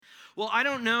Well, I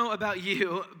don't know about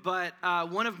you, but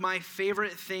one of my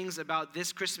favorite things about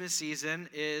this Christmas season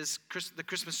is the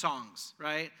Christmas songs,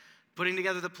 right? Putting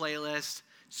together the playlist,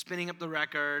 spinning up the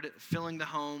record, filling the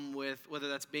home with whether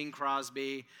that's Bing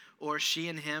Crosby or She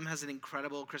and Him has an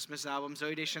incredible Christmas album.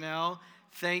 Zooey Deschanel,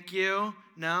 thank you.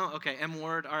 No? Okay, M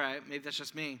Word, all right, maybe that's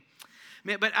just me.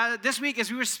 But this week,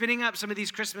 as we were spinning up some of these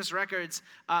Christmas records,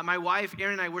 my wife,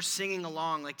 Erin, and I were singing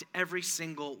along like to every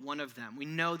single one of them. We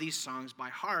know these songs by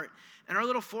heart. And our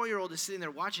little 4-year-old is sitting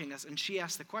there watching us, and she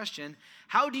asked the question,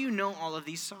 how do you know all of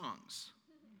these songs?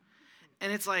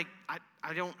 And it's like,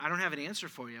 I don't have an answer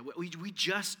for you. We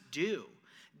just do.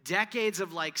 Decades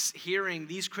of like hearing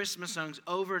these Christmas songs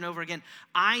over and over again.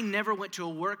 I never went to a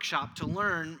workshop to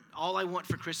learn All I Want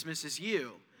for Christmas Is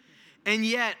You. And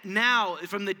yet now,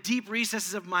 from the deep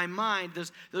recesses of my mind,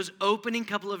 those opening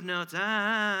couple of notes,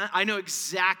 I know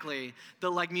exactly the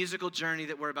like musical journey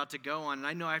that we're about to go on. And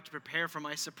I know I have to prepare for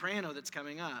my soprano that's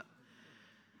coming up.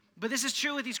 But this is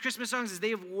true with these Christmas songs, is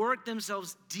they have worked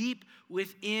themselves deep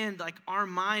within like our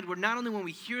mind, where not only when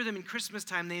we hear them in Christmas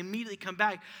time, they immediately come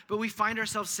back, but we find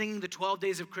ourselves singing the 12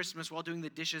 days of Christmas while doing the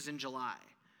dishes in July.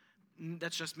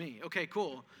 That's just me. Okay,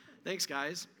 cool. Thanks,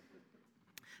 guys.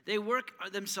 They work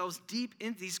themselves deep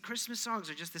into these Christmas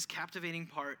songs are just this captivating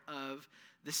part of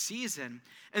the season.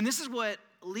 And this is what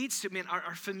leads to,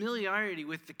 our familiarity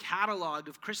with the catalog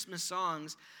of Christmas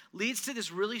songs leads to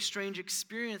this really strange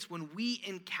experience when we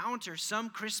encounter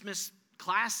some Christmas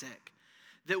classic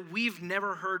that we've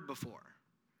never heard before.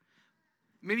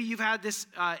 Maybe you've had this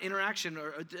interaction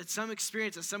or some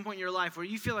experience at some point in your life where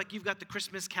you feel like you've got the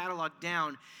Christmas catalog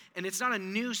down, and it's not a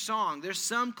new song. There's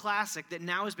some classic that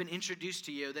now has been introduced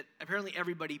to you that apparently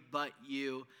everybody but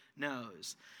you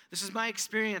knows. This is my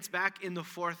experience back in the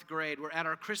 4th grade. We're at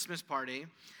our Christmas party.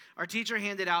 Our teacher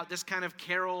handed out this kind of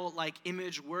carol-like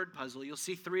image word puzzle. You'll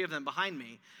see 3 of them behind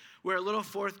me, where a little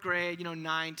 4th grade,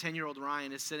 9, 10-year-old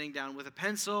Ryan is sitting down with a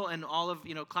pencil and all of,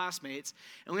 classmates,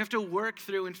 and we have to work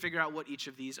through and figure out what each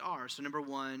of these are. So number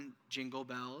 1, Jingle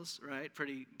Bells, right?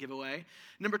 Pretty giveaway.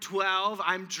 Number 12,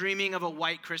 I'm Dreaming of a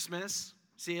White Christmas.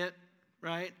 See it,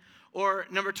 right? Or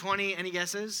number 20, any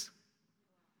guesses?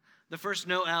 The first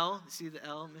no L. See the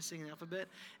L missing in the alphabet?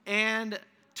 And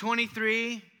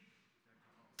 23,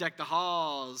 Deck the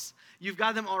Halls. You've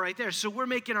got them all right there. So we're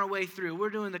making our way through. We're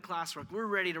doing the classwork. We're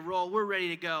ready to roll. We're ready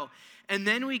to go. And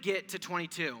then we get to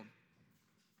 22.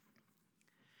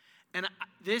 And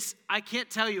I can't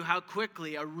tell you how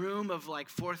quickly a room of like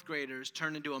 4th graders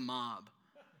turned into a mob.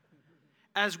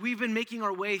 As we've been making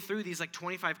our way through these like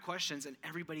 25 questions, and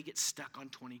everybody gets stuck on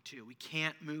 22. We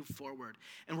can't move forward.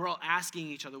 And we're all asking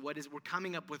each other, we're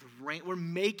coming up with, we're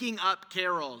making up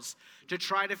carols to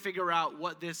try to figure out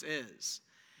what this is.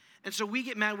 And so we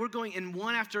get mad. We're going in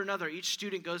one after another. Each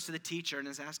student goes to the teacher and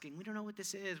is asking, we don't know what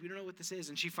this is. We don't know what this is.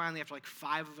 And she finally, after like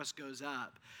 5 of us goes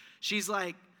up, she's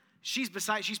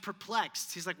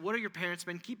perplexed. She's like, what are your parents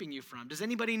been keeping you from? Does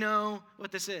anybody know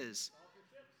what this is?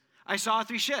 I saw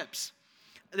 3 ships.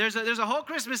 There's a whole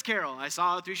Christmas carol. I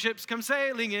saw 3 ships come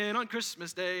sailing in on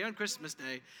Christmas Day, on Christmas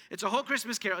Day. It's a whole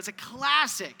Christmas carol. It's a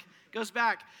classic. It goes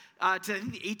back to I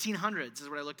think the 1800s is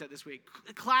what I looked at this week.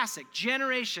 Classic,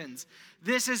 generations.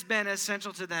 This has been as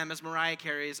central to them as Mariah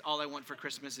Carey's All I Want for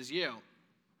Christmas Is You.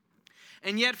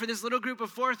 And yet for this little group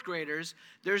of 4th graders,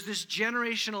 there's this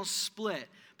generational split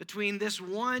between this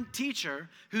one teacher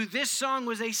who this song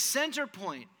was a center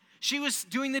point. She was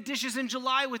doing the dishes in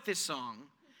July with this song.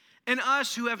 And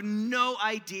us who have no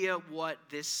idea what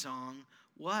this song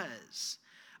was.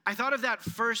 I thought of that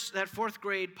 4th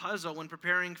grade puzzle when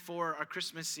preparing for our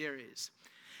Christmas series.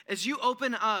 As you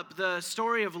open up the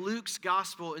story of Luke's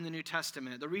gospel in the New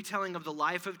Testament, the retelling of the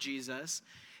life of Jesus,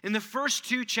 in the first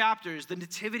 2 chapters, the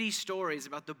nativity stories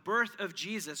about the birth of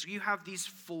Jesus, you have these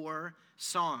 4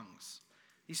 songs,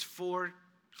 these 4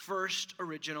 first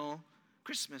original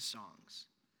Christmas songs.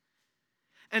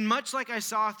 And much like I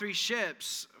saw 3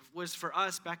 ships was for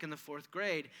us back in the 4th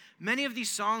grade, many of these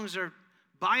songs are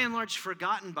by and large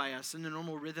forgotten by us in the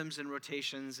normal rhythms and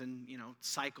rotations and,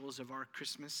 cycles of our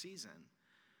Christmas season.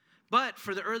 But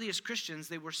for the earliest Christians,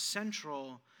 they were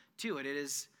central to it. It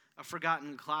is a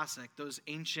forgotten classic, those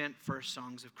ancient first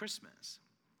songs of Christmas.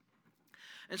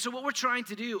 And so what we're trying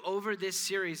to do over this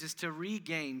series is to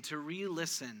regain, to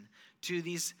re-listen to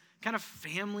these kind of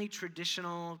family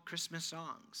traditional Christmas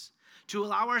songs, to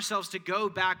allow ourselves to go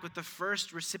back with the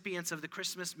first recipients of the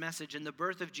Christmas message and the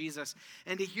birth of Jesus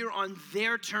and to hear on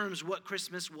their terms what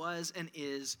Christmas was and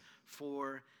is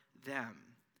for them.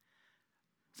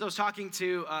 So I was talking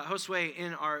to Josue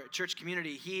in our church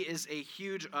community. He is a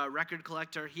huge record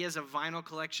collector. He has a vinyl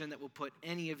collection that will put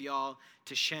any of y'all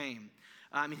to shame.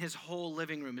 His whole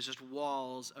living room is just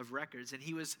walls of records. And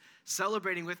he was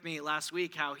celebrating with me last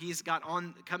week how he's got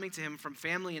coming to him from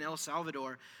family in El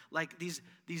Salvador, like these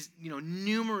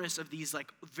numerous of these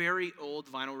like very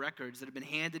old vinyl records that have been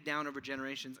handed down over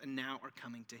generations and now are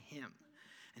coming to him.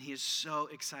 And he is so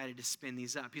excited to spin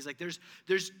these up. He's like,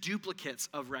 there's duplicates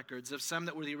of records, of some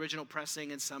that were the original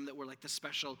pressing and some that were like the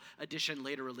special edition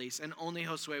later release. And only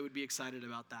Josue would be excited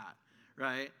about that,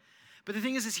 right? But the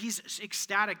thing is he's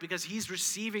ecstatic because he's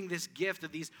receiving this gift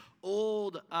of these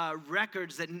old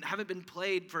records that haven't been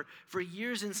played for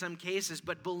years in some cases,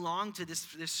 but belong to this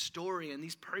story and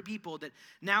these people that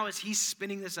now as he's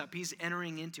spinning this up, he's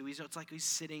entering into. It's like he's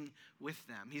sitting with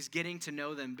them. He's getting to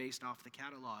know them based off the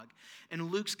catalog.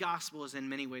 And Luke's gospel is in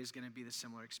many ways going to be the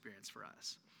similar experience for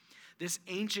us. This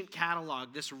ancient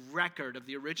catalog, this record of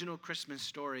the original Christmas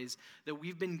stories that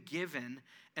we've been given,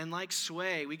 and like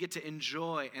Sway, we get to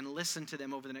enjoy and listen to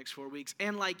them over the next 4 weeks,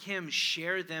 and like him,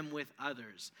 share them with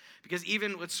others. Because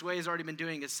even what Sway has already been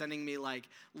doing is sending me like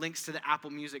links to the Apple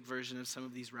Music version of some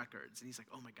of these records. And he's like,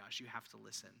 oh my gosh, you have to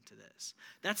listen to this.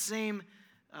 That same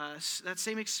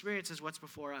experience is what's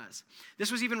before us.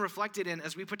 This was even reflected in,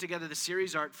 as we put together the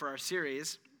series art for our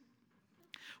series,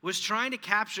 was trying to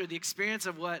capture the experience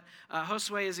of what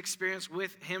Josue has experienced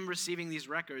with him receiving these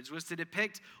records, was to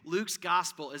depict Luke's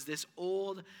gospel as this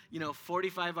old,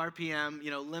 45 RPM,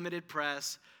 limited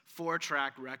press,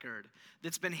 4-track record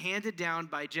that's been handed down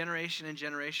by generation and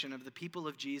generation of the people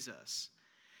of Jesus.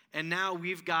 And now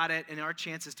we've got it, and our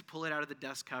chance is to pull it out of the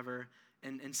dust cover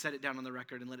and set it down on the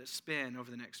record and let it spin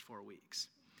over the next 4 weeks.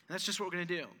 And that's just what we're going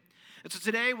to do. And so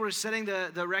today we're setting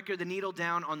the needle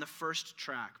down on the first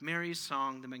track, Mary's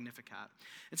song, the Magnificat.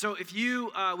 And so if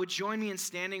you would join me in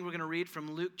standing, we're going to read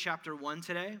from Luke chapter 1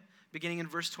 today, beginning in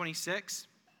verse 26.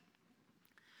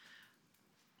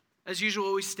 As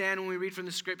usual, we stand when we read from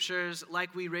the scriptures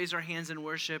like we raise our hands in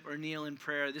worship or kneel in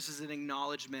prayer. This is an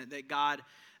acknowledgement that God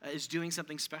is doing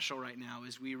something special right now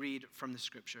as we read from the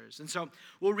scriptures. And so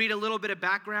we'll read a little bit of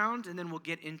background, and then we'll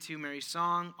get into Mary's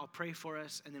song. I'll pray for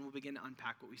us, and then we'll begin to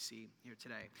unpack what we see here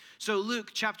today. So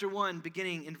Luke chapter 1,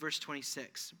 beginning in verse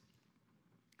 26.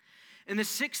 In the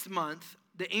 6th month,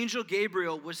 the angel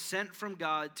Gabriel was sent from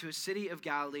God to a city of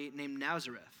Galilee named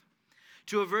Nazareth,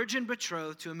 to a virgin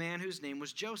betrothed to a man whose name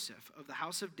was Joseph, of the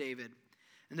house of David,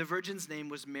 and the virgin's name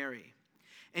was Mary.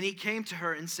 And he came to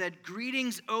her and said,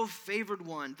 "Greetings, O favored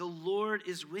one, the Lord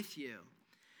is with you."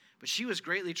 But she was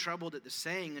greatly troubled at the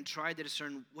saying and tried to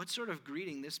discern what sort of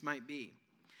greeting this might be.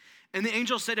 And the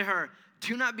angel said to her,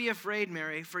 "Do not be afraid,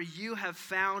 Mary, for you have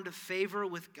found favor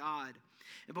with God.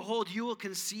 And behold, you will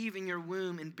conceive in your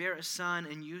womb and bear a son,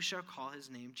 and you shall call his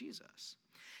name Jesus.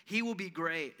 He will be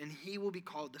great, and he will be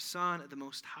called the Son of the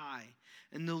Most High.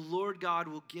 And the Lord God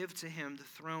will give to him the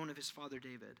throne of his father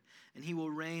David, and he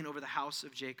will reign over the house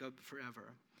of Jacob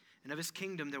forever. And of his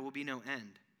kingdom there will be no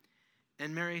end."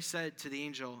 And Mary said to the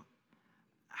angel,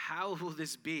 "How will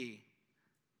this be,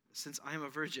 since I am a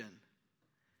virgin?"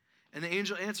 And the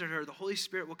angel answered her, "The Holy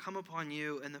Spirit will come upon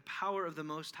you, and the power of the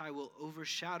Most High will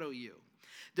overshadow you.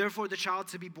 Therefore the child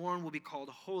to be born will be called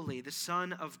Holy, the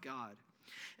Son of God.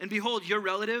 And behold, your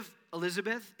relative,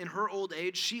 Elizabeth, in her old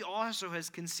age, she also has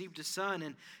conceived a son,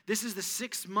 and this is the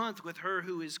 6th month with her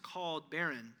who is called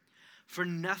barren. For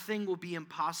nothing will be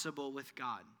impossible with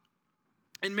God."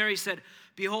 And Mary said,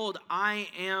 "Behold, I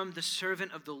am the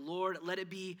servant of the Lord. Let it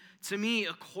be to me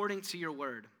according to your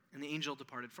word." And the angel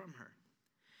departed from her.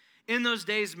 In those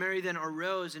days, Mary then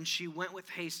arose, and she went with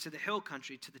haste to the hill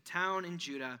country, to the town in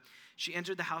Judah. She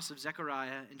entered the house of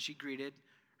Zechariah, and she greeted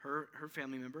her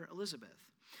family member, Elizabeth.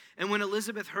 And when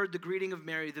Elizabeth heard the greeting of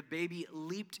Mary, the baby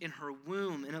leaped in her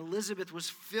womb, and Elizabeth was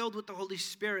filled with the Holy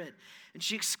Spirit. And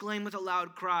she exclaimed with a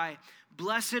loud cry,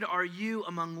 "Blessed are you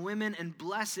among women, and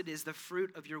blessed is the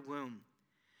fruit of your womb.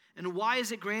 And why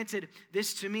is it granted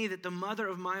this to me, that the mother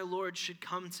of my Lord should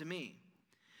come to me?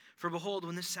 For behold,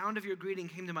 when the sound of your greeting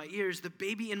came to my ears, the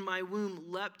baby in my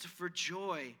womb leapt for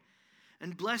joy.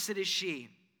 And blessed is she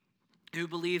who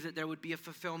believed that there would be a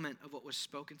fulfillment of what was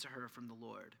spoken to her from the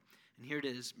Lord." And here it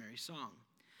is, Mary's song.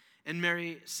 And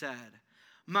Mary said,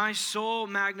 "My soul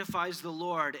magnifies the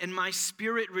Lord, and my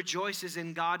spirit rejoices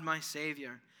in God my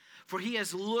Savior. For he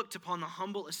has looked upon the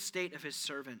humble estate of his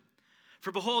servant.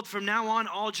 For behold, from now on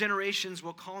all generations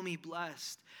will call me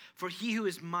blessed. For he who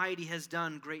is mighty has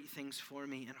done great things for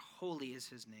me, and holy is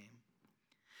his name.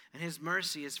 And his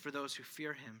mercy is for those who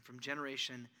fear him from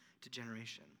generation to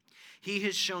generation. He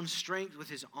has shown strength with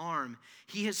his arm.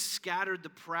 He has scattered the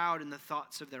proud in the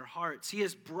thoughts of their hearts. He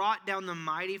has brought down the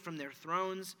mighty from their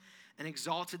thrones and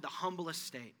exalted the humble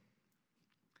estate.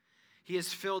 He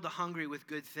has filled the hungry with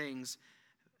good things,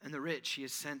 and the rich he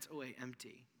has sent away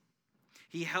empty.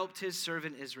 He helped his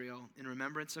servant Israel in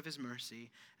remembrance of his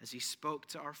mercy as he spoke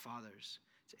to our fathers,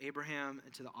 to Abraham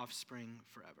and to the offspring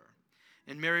forever.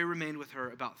 And Mary remained with her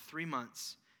about 3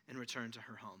 months and returned to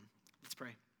her home. Let's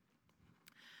pray.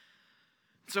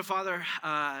 So, Father,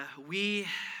 we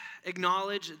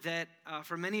acknowledge that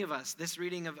for many of us, this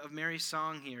reading of Mary's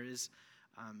song here is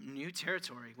new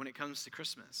territory when it comes to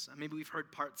Christmas. Maybe we've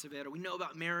heard parts of it, or we know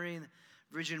about Mary and the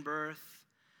virgin birth.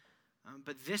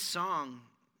 But this song,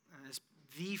 as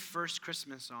the first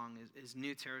Christmas song, is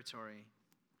new territory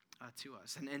to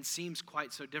us and seems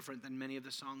quite so different than many of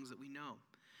the songs that we know.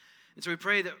 And so we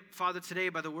pray that, Father, today,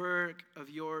 by the work of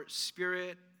your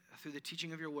Spirit, through the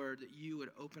teaching of your word, that you would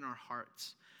open our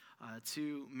hearts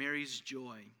to Mary's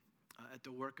joy at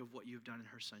the work of what you've done in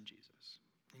her son, Jesus,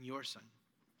 and your son,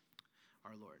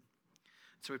 our Lord.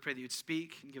 So we pray that you'd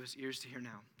speak and give us ears to hear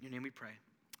now. In your name we pray.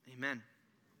 Amen.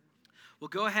 Well,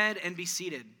 go ahead and be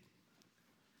seated.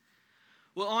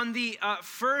 Well, on the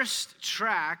first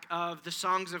track of the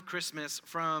Songs of Christmas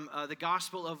from the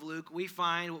Gospel of Luke, we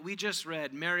find what we just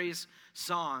read, Mary's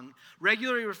song,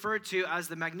 regularly referred to as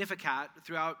the Magnificat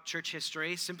throughout church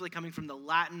history, simply coming from the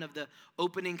Latin of the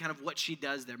opening, kind of what she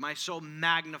does there. My soul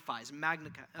magnifies,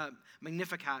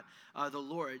 Magnificat, the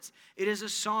Lord's. It is a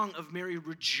song of Mary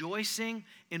rejoicing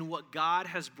in what God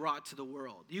has brought to the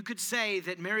world. You could say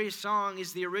that Mary's song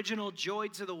is the original joy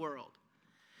to the world.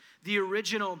 The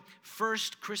original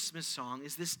first Christmas song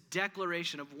is this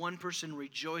declaration of one person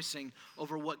rejoicing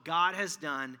over what God has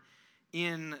done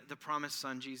in the promised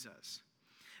son, Jesus.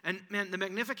 And man, the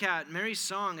Magnificat, Mary's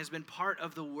song, has been part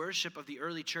of the worship of the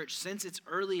early church since its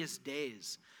earliest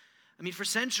days. I mean, for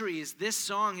centuries, this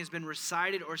song has been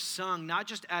recited or sung not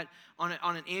just on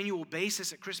an annual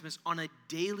basis at Christmas, on a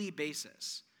daily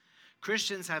basis.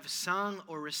 Christians have sung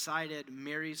or recited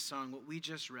Mary's song, what we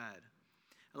just read,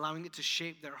 allowing it to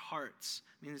shape their hearts.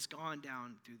 I mean, it's gone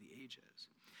down through the ages.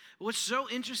 But what's so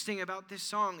interesting about this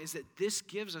song is that this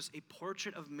gives us a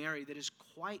portrait of Mary that is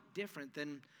quite different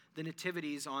than the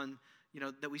nativities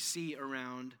that we see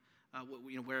around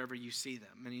wherever you see them.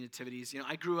 Many nativities.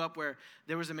 I grew up where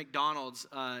there was a McDonald's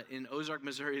in Ozark,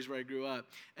 Missouri is where I grew up,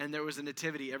 and there was a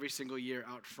nativity every single year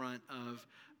out front of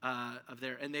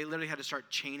there, and they literally had to start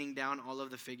chaining down all of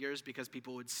the figures because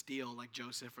people would steal like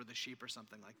Joseph or the sheep or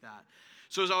something like that.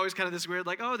 So it was always kind of this weird,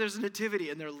 like, oh, there's a nativity,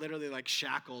 and they're literally like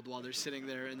shackled while they're sitting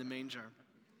there in the manger.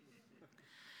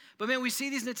 But man, we see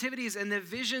these nativities, and the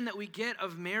vision that we get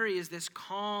of Mary is this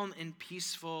calm and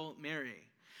peaceful Mary.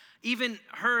 Even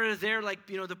her there, like,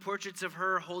 the portraits of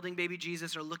her holding baby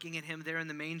Jesus or looking at him there in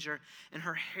the manger, and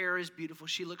her hair is beautiful.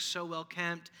 She looks so well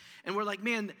kempt. And we're like,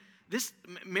 man, this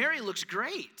Mary looks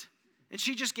great. And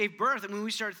she just gave birth. And when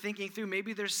we start thinking through,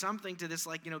 maybe there's something to this,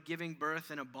 like, giving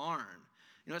birth in a barn.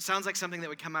 It sounds like something that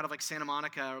would come out of like Santa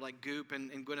Monica or like Goop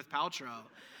and Gwyneth Paltrow.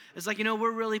 It's like,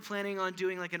 we're really planning on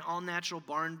doing like an all-natural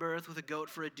barn birth with a goat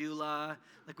for a doula.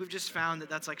 Like, we've just found that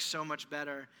that's like so much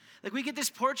better. Like, we get this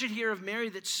portrait here of Mary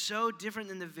that's so different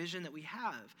than the vision that we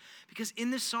have. Because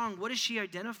in this song, what is she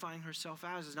identifying herself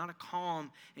as? Is not a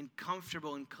calm and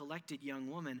comfortable and collected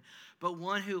young woman, but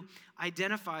one who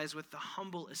identifies with the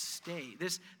humble estate.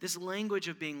 This language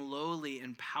of being lowly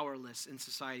and powerless in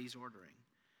society's ordering.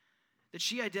 That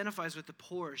she identifies with the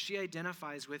poor. She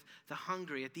identifies with the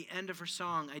hungry. At the end of her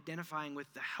song, identifying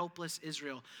with the helpless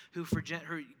Israel, who for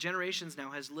her generations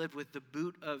now has lived with the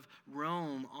boot of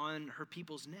Rome on her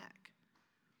people's neck.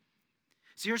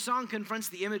 See, her song confronts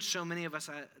the image so many of us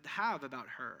have about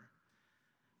her.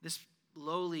 This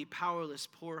lowly, powerless,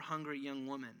 poor, hungry young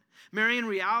woman. Mary in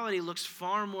reality looks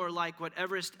far more like what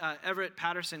Everett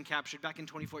Patterson captured back in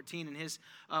 2014 in his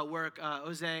work,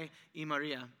 Jose y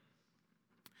Maria.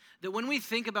 That when we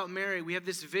think about Mary, we have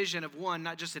this vision of one,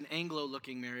 not just an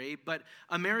Anglo-looking Mary, but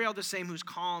a Mary all the same who's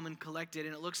calm and collected,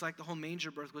 and it looks like the whole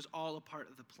manger birth was all a part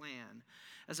of the plan.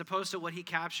 As opposed to what he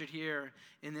captured here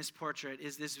in this portrait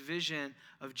is this vision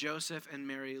of Joseph and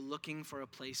Mary looking for a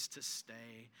place to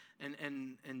stay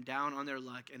and down on their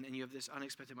luck, and you have this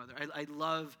unexpected mother. I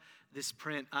love this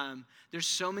print. There's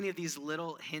so many of these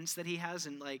little hints that he has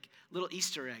and like little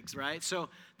Easter eggs, right? So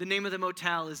the name of the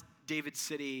motel is David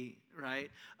City, right?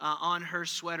 On her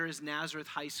sweater is Nazareth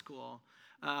High School.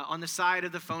 On the side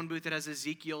of the phone booth, it has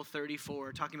Ezekiel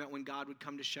 34, talking about when God would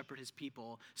come to shepherd his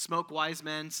people. Smoke Wise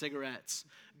Men cigarettes.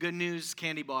 Good News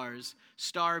candy bars.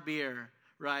 Star beer,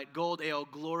 right? Gold ale,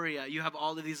 Gloria. You have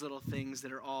all of these little things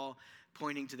that are all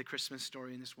pointing to the Christmas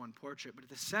story in this one portrait. But at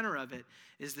the center of it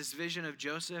is this vision of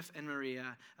Joseph and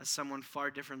Maria as someone far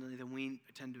differently than we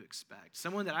tend to expect.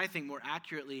 Someone that I think more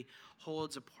accurately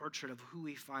holds a portrait of who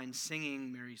we find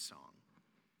singing Mary's song.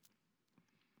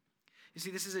 You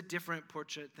see, this is a different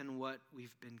portrait than what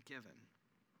we've been given.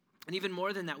 And even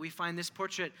more than that, we find this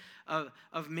portrait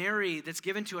of Mary that's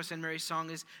given to us in Mary's song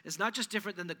is not just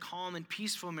different than the calm and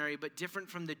peaceful Mary, but different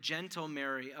from the gentle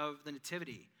Mary of the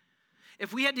Nativity.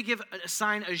 If we had to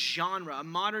assign a genre, a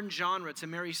modern genre to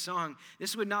Mary's song,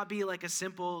 this would not be like a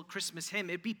simple Christmas hymn.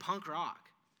 It'd be punk rock.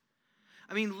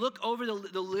 I mean, look over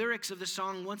the lyrics of the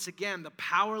song once again. The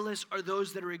powerless are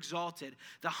those that are exalted.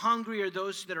 The hungry are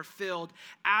those that are filled.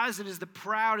 As it is the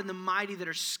proud and the mighty that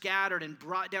are scattered and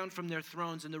brought down from their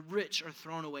thrones, and the rich are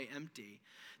thrown away empty.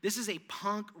 This is a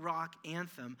punk rock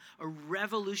anthem, a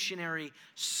revolutionary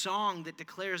song that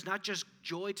declares not just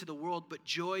joy to the world, but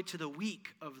joy to the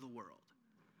weak of the world.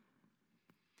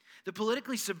 The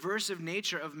politically subversive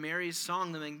nature of Mary's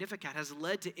song, the Magnificat, has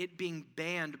led to it being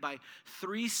banned by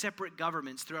 3 separate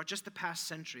governments throughout just the past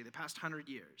century, the past 100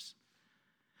 years.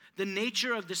 The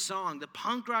nature of the song, the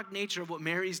punk rock nature of what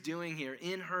Mary's doing here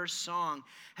in her song,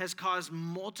 has caused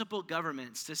multiple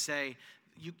governments to say,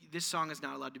 this song is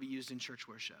not allowed to be used in church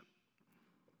worship.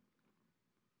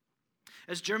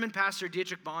 As German pastor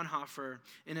Dietrich Bonhoeffer,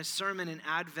 in a sermon in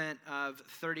Advent of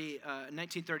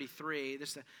 1933,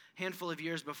 this is a handful of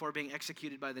years before being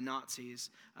executed by the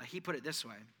Nazis, he put it this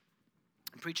way,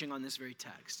 preaching on this very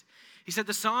text. He said,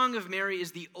 "The Song of Mary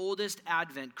is the oldest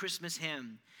Advent Christmas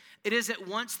hymn. It is at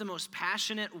once the most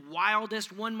passionate,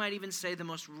 wildest, one might even say the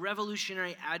most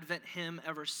revolutionary Advent hymn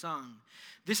ever sung.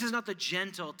 This is not the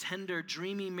gentle, tender,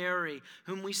 dreamy Mary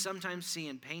whom we sometimes see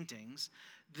in paintings.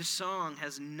 The song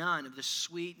has none of the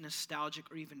sweet,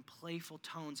 nostalgic, or even playful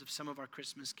tones of some of our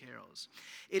Christmas carols.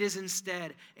 It is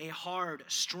instead a hard,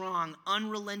 strong,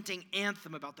 unrelenting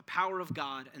anthem about the power of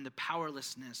God and the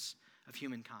powerlessness of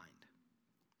humankind."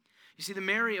 You see, the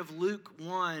Mary of Luke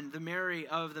 1, the Mary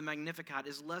of the Magnificat,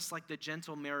 is less like the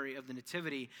gentle Mary of the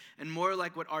Nativity and more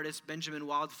like what artist Benjamin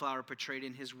Wildflower portrayed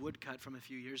in his woodcut from a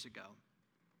few years ago.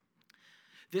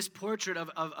 This portrait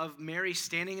of Mary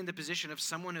standing in the position of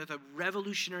someone with a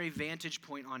revolutionary vantage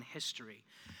point on history.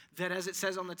 That, as it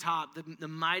says on the top, the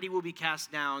mighty will be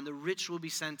cast down, the rich will be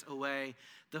sent away,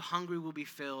 the hungry will be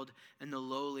filled, and the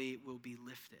lowly will be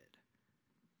lifted.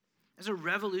 As a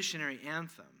revolutionary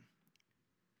anthem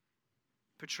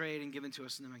portrayed and given to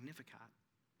us in the Magnificat.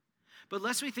 But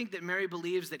lest we think that Mary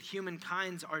believes that humans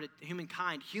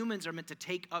are meant to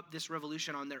take up this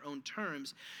revolution on their own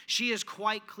terms, she is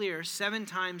quite clear 7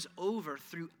 times over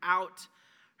throughout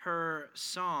her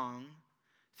song,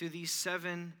 through these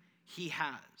 7 he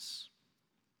has.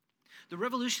 The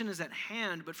revolution is at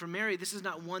hand, but for Mary, this is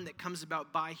not one that comes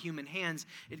about by human hands.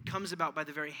 It comes about by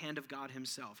the very hand of God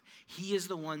himself. He is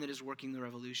the one that is working the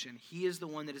revolution. He is the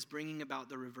one that is bringing about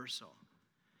the reversal.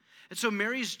 And so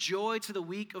Mary's joy to the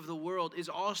weak of the world is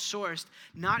all sourced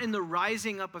not in the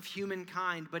rising up of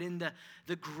humankind, but in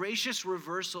the gracious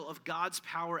reversal of God's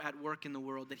power at work in the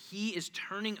world, that he is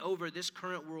turning over this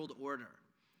current world order.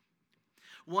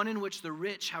 One in which the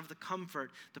rich have the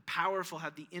comfort, the powerful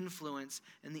have the influence,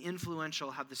 and the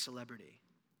influential have the celebrity.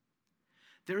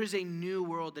 There is a new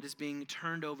world that is being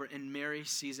turned over, and Mary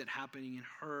sees it happening in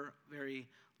her very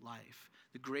life.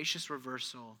 The gracious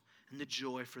reversal and the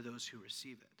joy for those who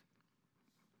receive it.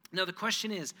 Now the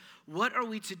question is, what are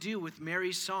we to do with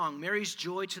Mary's song, Mary's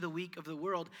joy to the weak of the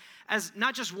world, as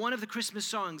not just one of the Christmas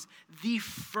songs, the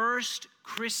first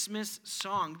Christmas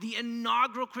song, the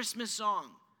inaugural Christmas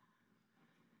song.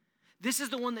 This is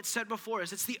the one that's set before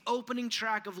us. It's the opening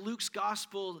track of Luke's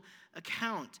gospel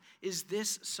account, is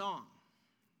this song.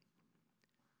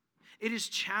 It is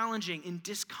challenging and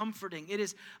discomforting. It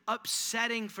is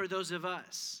upsetting for those of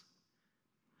us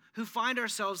who find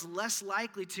ourselves less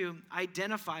likely to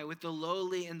identify with the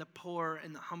lowly and the poor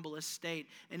and the humble estate.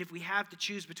 And if we have to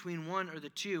choose between one or the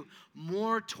two,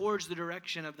 more towards the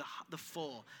direction of the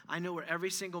full. I know where every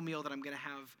single meal that I'm going to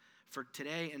have for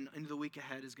today and into the week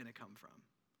ahead is going to come from.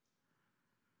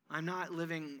 I'm not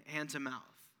living hand to mouth.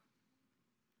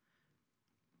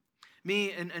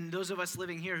 Me and those of us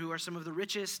living here who are some of the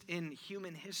richest in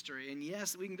human history, and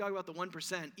yes, we can talk about the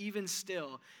 1%, even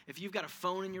still, if you've got a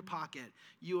phone in your pocket,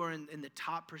 you are in the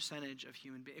top percentage of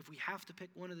human beings. If we have to pick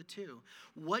one of the two,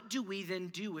 what do we then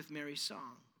do with Mary's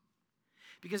song?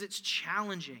 Because it's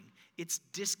challenging, it's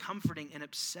discomforting and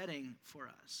upsetting for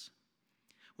us.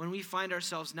 When we find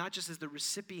ourselves not just as the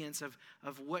recipients of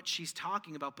what she's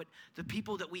talking about, but the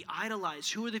people that we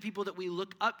idolize. Who are the people that we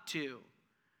look up to?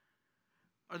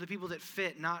 Are the people that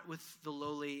fit not with the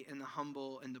lowly and the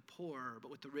humble and the poor, but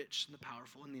with the rich and the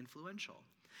powerful and the influential.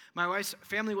 My wife's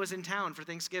family was in town for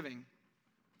Thanksgiving.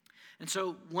 And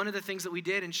so one of the things that we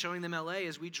did in showing them LA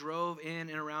is we drove in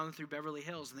and around through Beverly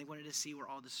Hills, and they wanted to see where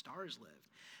all the stars lived.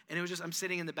 And it was just, I'm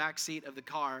sitting in the back seat of the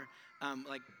car,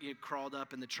 crawled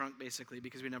up in the trunk basically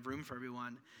because we didn't have room for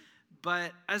everyone.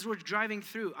 But as we're driving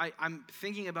through, I'm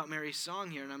thinking about Mary's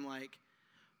song here, and I'm like,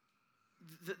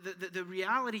 the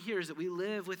reality here is that we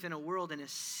live within a world in a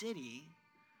city,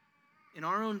 in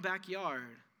our own backyard,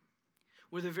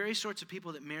 where the very sorts of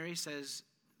people that Mary says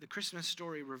the Christmas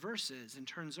story reverses and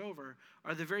turns over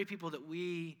are the very people that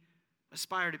we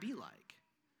aspire to be like,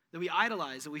 that we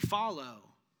idolize, that we follow.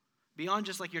 Beyond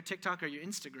just like your TikTok or your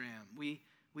Instagram, we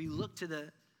look to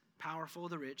the powerful,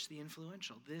 the rich, the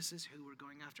influential. This is who we're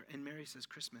going after. And Mary says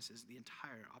Christmas is the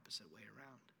entire opposite way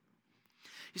around.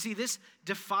 You see, this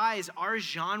defies our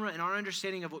genre and our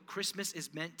understanding of what Christmas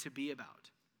is meant to be about.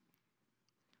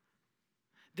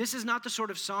 This is not the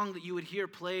sort of song that you would hear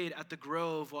played at the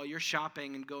Grove while you're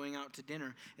shopping and going out to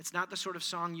dinner. It's not the sort of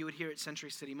song you would hear at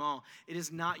Century City Mall. It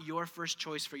is not your first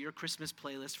choice for your Christmas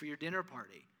playlist for your dinner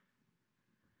party.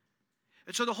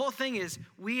 And so the whole thing is,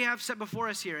 we have set before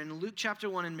us here in Luke chapter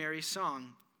 1 in Mary's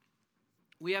song,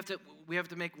 we have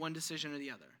to make one decision or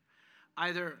the other.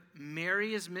 Either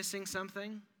Mary is missing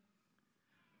something,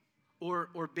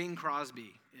 or Bing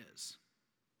Crosby is.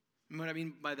 And what I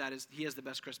mean by that is he has the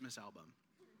best Christmas album.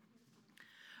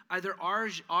 Either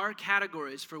our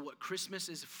categories for what Christmas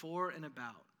is for and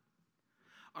about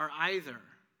are either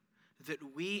that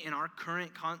we in our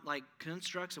current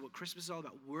constructs of what Christmas is all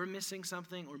about, we're missing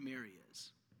something, or Mary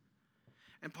is.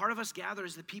 And part of us gather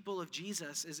as the people of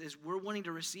Jesus is we're wanting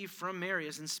to receive from Mary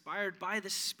as inspired by the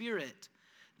Spirit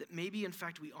that maybe in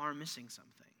fact we are missing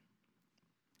something.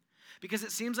 Because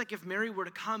it seems like if Mary were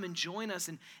to come and join us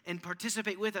and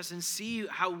participate with us and see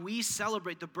how we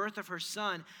celebrate the birth of her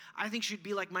son, I think she'd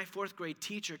be like my 4th grade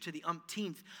teacher to the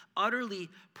umpteenth, utterly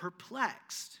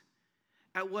perplexed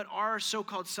at what our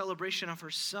so-called celebration of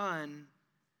her son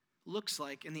looks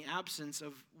like in the absence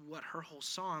of what her whole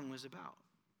song was about.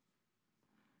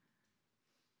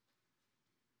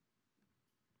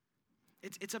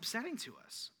 It's upsetting to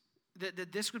us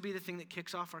that this would be the thing that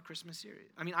kicks off our Christmas series.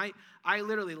 I mean, I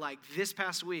literally, this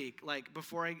past week,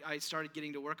 before I started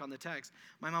getting to work on the text,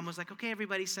 my mom was like, okay,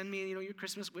 everybody send me, your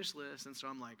Christmas wish list. And so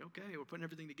I'm like, okay, we're putting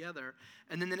everything together.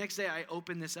 And then the next day I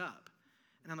open this up.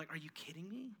 And I'm like, are you kidding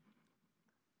me?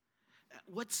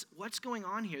 What's going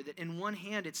on here? That in one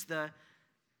hand, it's the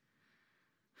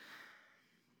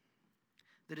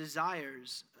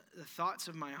desires, the thoughts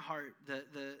of my heart,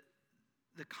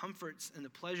 the comforts and the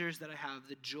pleasures that I have,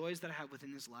 the joys that I have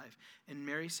within this life. And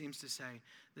Mary seems to say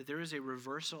that there is a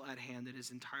reversal at hand that is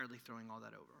entirely throwing all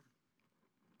that over.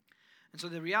 And so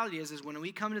the reality is when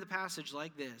we come to the passage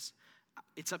like this,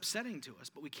 it's upsetting to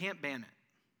us, but we can't ban it.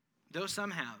 Though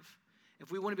some have.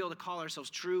 If we want to be able to call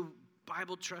ourselves true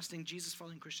Bible-trusting,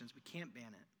 Jesus-following Christians, we can't ban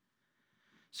it.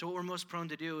 So what we're most prone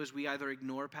to do is we either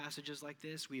ignore passages like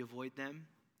this, we avoid them,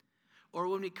 or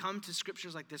when we come to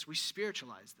scriptures like this, we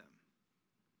spiritualize them.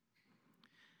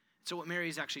 So what Mary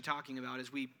is actually talking about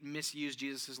is we misuse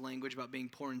Jesus' language about being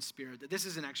poor in spirit. That this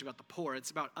isn't actually about the poor,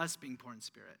 it's about us being poor in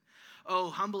spirit.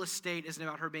 Oh, humble estate isn't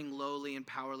about her being lowly and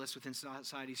powerless within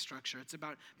society's structure. It's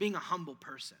about being a humble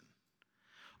person.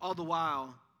 All the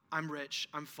while, I'm rich,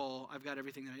 I'm full, I've got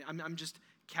everything that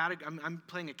I'm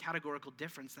playing a categorical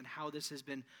difference than how this has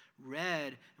been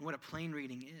read and what a plain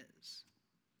reading is.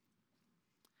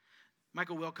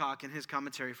 Michael Wilcock, in his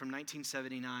commentary from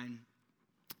 1979,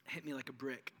 hit me like a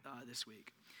brick this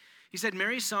week. He said,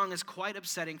 Mary's song is quite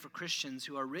upsetting for Christians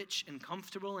who are rich and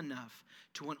comfortable enough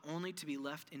to want only to be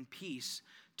left in peace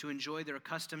to enjoy their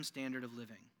accustomed standard of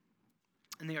living.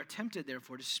 And they are tempted,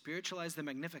 therefore, to spiritualize the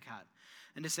Magnificat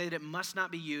and to say that it must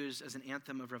not be used as an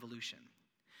anthem of revolution.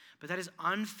 But that is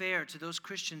unfair to those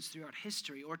Christians throughout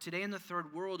history or today in the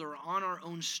third world or on our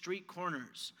own street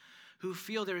corners who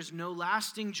feel there is no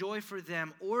lasting joy for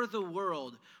them or the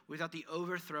world without the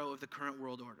overthrow of the current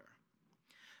world order.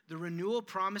 The renewal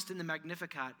promised in the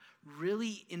Magnificat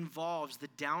really involves the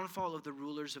downfall of the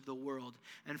rulers of the world.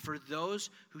 And for those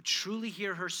who truly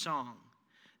hear her song,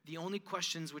 the only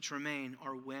questions which remain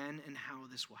are when and how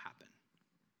this will happen.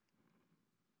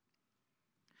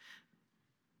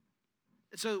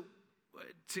 So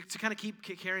to kind of keep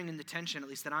carrying in the tension, at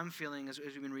least that I'm feeling as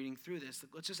we've been reading through this,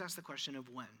 let's just ask the question of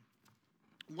when.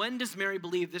 When does Mary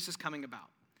believe this is coming about?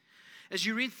 As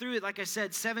you read through it, like I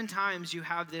said, 7 times you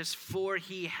have this for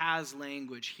he has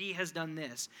language. He has done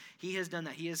this. He has done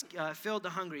that. He has filled the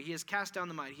hungry. He has cast down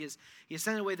the mighty. He has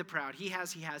sent away the proud. He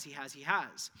has.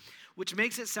 Which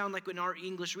makes it sound like in our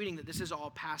English reading that this is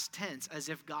all past tense, as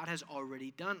if God has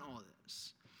already done all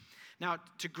this. Now,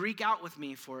 to Greek out with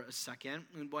me for a second,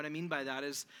 and what I mean by that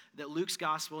is that Luke's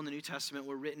gospel and the New Testament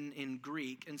were written in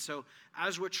Greek. And so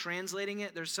as we're translating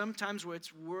it, there's some times where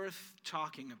it's worth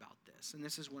talking about this. And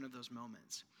this is one of those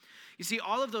moments. You see,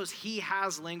 all of those he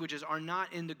has languages are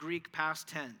not in the Greek past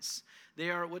tense. They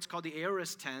are what's called the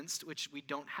aorist tense, which we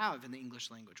don't have in the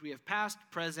English language. We have past,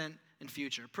 present, and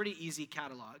future. Pretty easy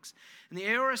catalogs. And the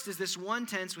aorist is this one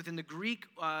tense within the Greek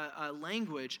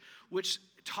language, which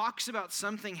talks about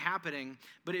something happening,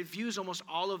 but it views almost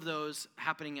all of those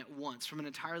happening at once from an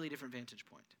entirely different vantage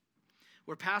point.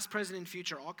 Where past, present, and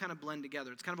future all kind of blend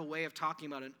together. It's kind of a way of talking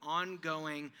about an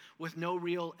ongoing with no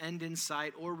real end in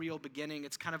sight or real beginning.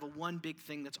 It's kind of a one big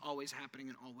thing that's always happening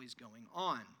and always going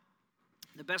on.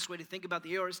 The best way to think about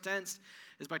the aorist tense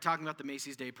is by talking about the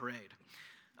Macy's Day Parade.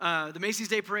 The Macy's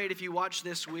Day Parade, if you watch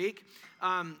this week,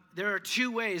 there are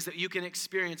two ways that you can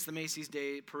experience the Macy's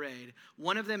Day Parade.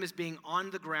 One of them is being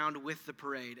on the ground with the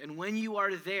parade. And when you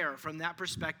are there from that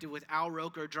perspective with Al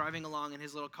Roker driving along in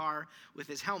his little car with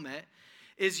his helmet,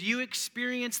 is you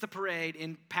experience the parade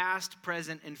in past,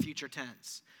 present, and future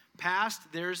tense. Past,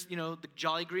 there's, the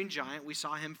Jolly Green Giant. We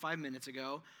saw him 5 minutes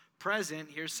ago. Present,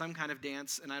 here's some kind of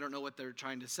dance, and I don't know what they're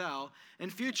trying to sell.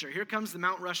 And future, here comes the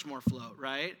Mount Rushmore float,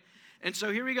 right? And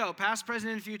so here we go, past,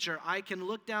 present, and future. I can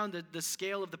look down the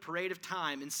scale of the parade of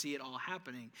time and see it all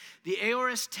happening. The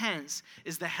aorist tense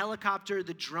is the helicopter,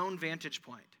 the drone vantage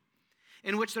point,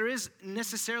 in which there is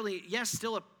necessarily, yes,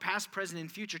 still a past, present,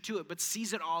 and future to it, but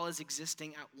sees it all as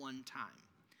existing at one time.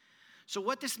 So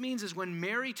what this means is when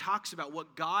Mary talks about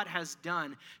what God has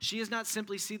done, she does not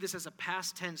simply see this as a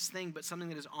past tense thing, but something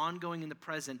that is ongoing in the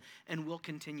present and will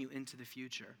continue into the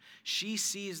future. She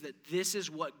sees that this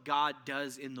is what God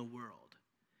does in the world.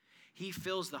 He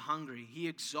fills the hungry. He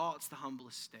exalts the humble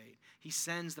estate. He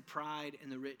sends the pride and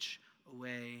the rich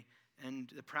away, and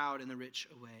the proud and the rich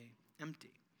away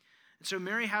empty. And so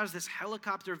Mary has this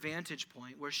helicopter vantage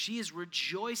point where she is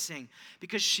rejoicing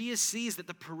because she sees that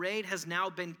the parade has now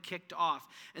been kicked off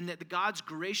and that God's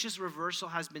gracious reversal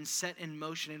has been set in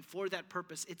motion. And for that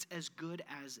purpose, it's as good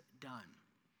as done.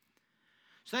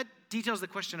 So that details the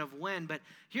question of when, but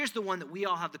here's the one that we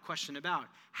all have the question about.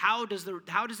 How does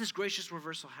this gracious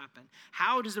reversal happen?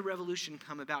 How does the revolution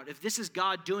come about? If this is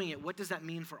God doing it, what does that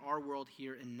mean for our world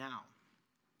here and now?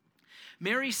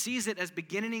 Mary sees it as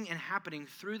beginning and happening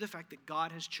through the fact that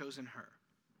God has chosen her.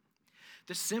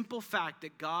 The simple fact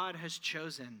that God has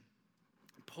chosen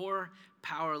a poor,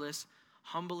 powerless,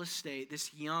 humble estate,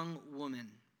 this young woman,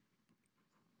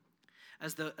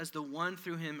 as the one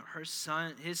through him,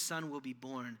 his son will be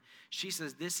born. She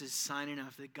says this is sign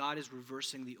enough that God is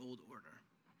reversing the old order,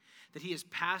 that he has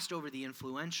passed over the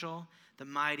influential, the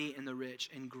mighty, and the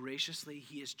rich, and graciously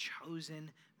he has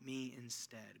chosen me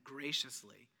instead.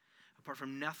 Graciously. Apart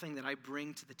from nothing that I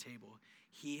bring to the table,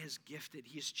 he has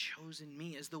chosen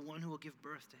me as the one who will give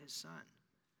birth to his son.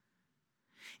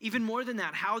 Even more than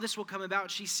that, how this will come about,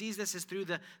 she sees this as through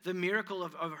the miracle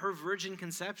of her virgin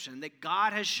conception, that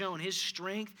God has shown his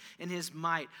strength and his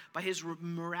might by his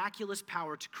miraculous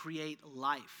power to create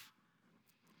life.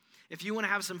 If you want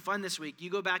to have some fun this week, you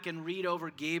go back and read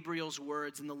over Gabriel's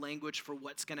words in the language for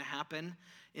what's going to happen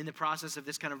in the process of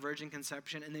this kind of virgin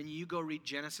conception, and then you go read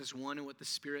Genesis 1 and what the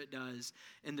Spirit does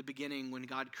in the beginning when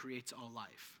God creates all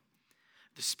life.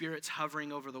 The Spirit's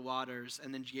hovering over the waters,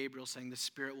 and then Gabriel saying the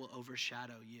Spirit will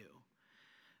overshadow you.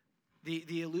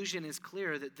 The illusion is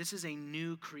clear that this is a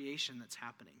new creation that's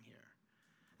happening here.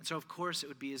 And so, of course, it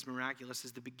would be as miraculous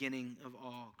as the beginning of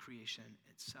all creation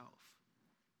itself.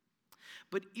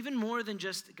 But even more than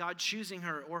just God choosing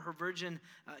her or her virgin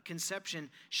conception,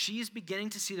 she's beginning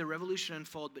to see the revolution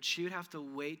unfold, but she would have to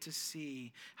wait to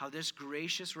see how this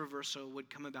gracious reversal would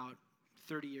come about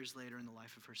 30 years later in the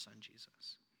life of her son,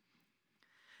 Jesus.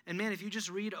 And man, if you just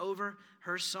read over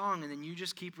her song and then you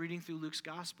just keep reading through Luke's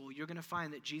gospel, you're going to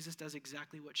find that Jesus does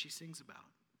exactly what she sings about.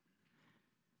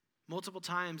 Multiple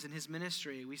times in his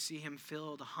ministry, we see him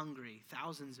fill the hungry,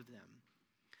 thousands of them.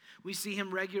 We see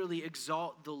him regularly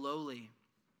exalt the lowly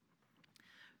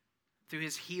through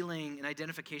his healing and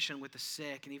identification with the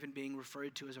sick and even being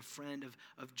referred to as a friend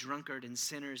of drunkard and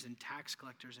sinners and tax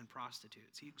collectors and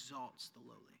prostitutes. He exalts the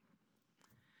lowly.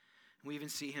 And we even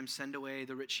see him send away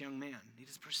the rich young man. He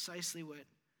does precisely what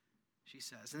she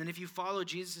says. And then if you follow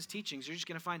Jesus' teachings, you're just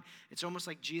going to find it's almost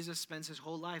like Jesus spends his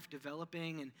whole life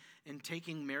developing and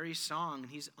taking Mary's song,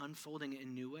 and he's unfolding it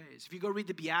in new ways. If you go read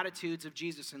the Beatitudes of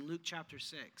Jesus in Luke chapter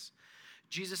 6,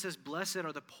 Jesus says, "Blessed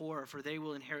are the poor, for they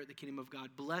will inherit the kingdom of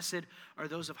God. Blessed are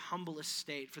those of humble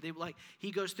estate, for they will,"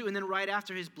 he goes through, and then right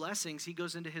after his blessings, he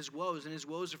goes into his woes, and his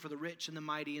woes are for the rich and the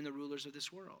mighty and the rulers of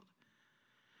this world.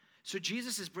 So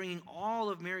Jesus is bringing all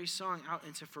of Mary's song out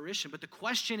into fruition. But the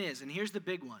question is, and here's the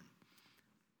big one,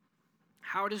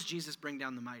 how does Jesus bring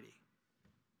down the mighty?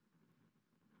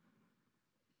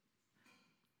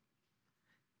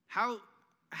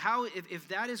 If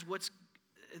that is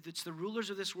it's the rulers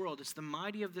of this world, it's the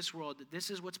mighty of this world, that this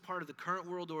is what's part of the current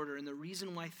world order and the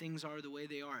reason why things are the way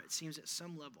they are, it seems at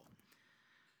some level.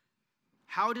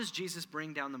 How does Jesus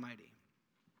bring down the mighty?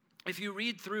 If you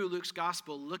read through Luke's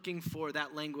gospel looking for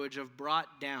that language of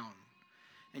brought down,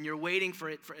 and you're waiting for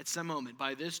it at some moment,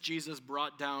 by this Jesus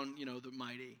brought down, the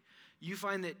mighty, you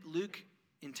find that Luke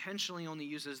intentionally only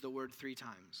uses the word 3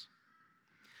 times.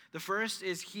 The first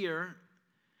is here,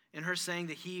 in her saying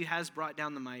that he has brought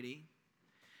down the mighty.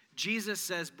 Jesus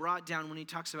says brought down when he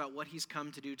talks about what he's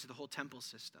come to do to the whole temple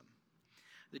system.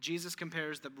 That Jesus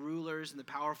compares the rulers and the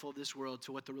powerful of this world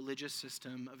to what the religious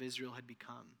system of Israel had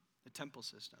become, the temple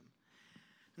system.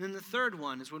 And then the third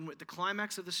one is when at the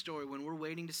climax of the story, when we're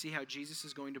waiting to see how Jesus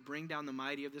is going to bring down the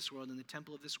mighty of this world and the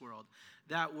temple of this world,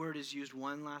 that word is used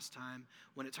one last time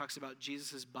when it talks about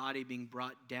Jesus' body being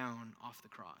brought down off the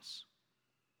cross.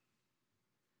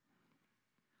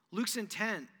 Luke's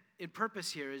intent and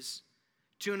purpose here is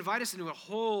to invite us into a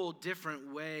whole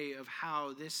different way of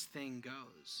how this thing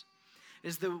goes.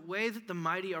 Is the way that the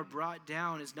mighty are brought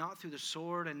down is not through the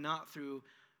sword and not through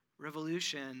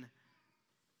revolution,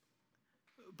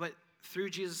 but through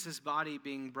Jesus' body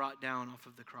being brought down off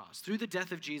of the cross, through the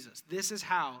death of Jesus. This is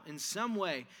how, in some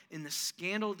way, in the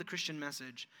scandal of the Christian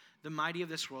message, the mighty of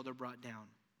this world are brought down.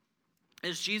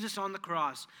 As Jesus on the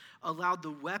cross allowed the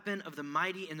weapon of the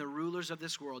mighty and the rulers of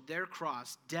this world, their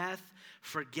cross, death,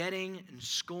 forgetting and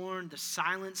scorn, the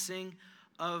silencing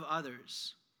of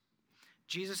others,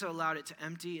 Jesus allowed it to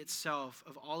empty itself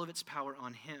of all of its power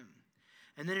on him.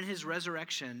 And then in his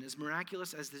resurrection, as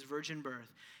miraculous as this virgin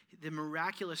birth, the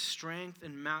miraculous strength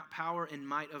and power and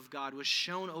might of God was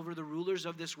shown over the rulers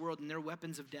of this world and their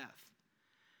weapons of death.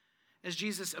 As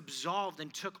Jesus absolved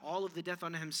and took all of the death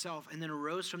onto himself and then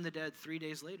arose from the dead 3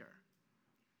 days later.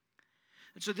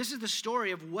 And so this is the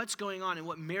story of what's going on, and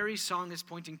what Mary's song is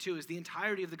pointing to is the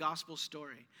entirety of the gospel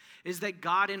story, is that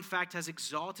God in fact has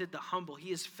exalted the humble, he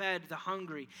has fed the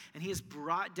hungry, and he has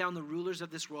brought down the rulers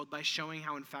of this world by showing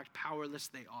how in fact powerless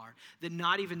they are, that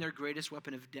not even their greatest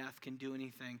weapon of death can do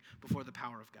anything before the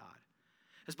power of God.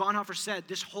 As Bonhoeffer said,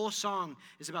 this whole song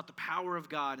is about the power of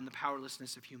God and the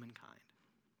powerlessness of humankind.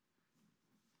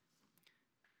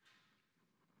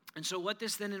 And so what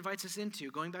this then invites us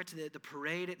into, going back to the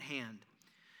parade at hand,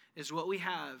 is what we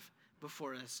have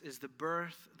before us is the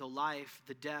birth, the life,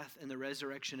 the death, and the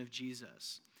resurrection of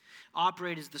Jesus.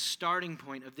 Operate as the starting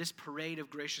point of this parade of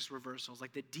gracious reversals,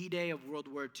 like the D-Day of World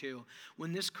War II,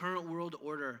 when this current world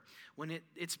order, when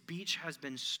its beach has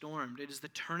been stormed. It is the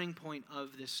turning point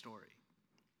of this story.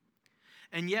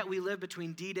 And yet we live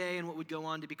between D-Day and what would go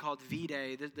on to be called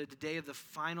V-Day, the day of the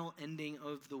final ending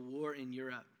of the war in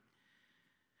Europe.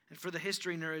 And for the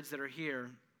history nerds that are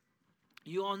here,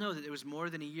 you all know that there was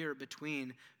more than a year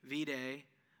between V-Day,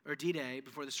 or D-Day,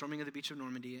 before the storming of the beach of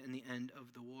Normandy and the end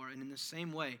of the war. And in the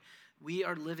same way, we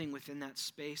are living within that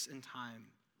space and time.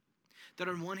 That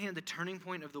on one hand, the turning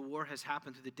point of the war has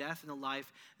happened through the death and the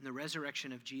life and the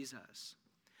resurrection of Jesus.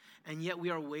 And yet we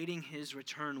are awaiting his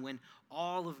return when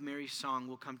all of Mary's song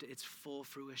will come to its full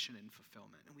fruition and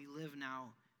fulfillment. And we live now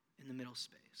in the middle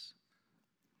space.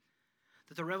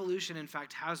 That the revolution, in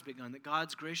fact, has begun, that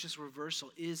God's gracious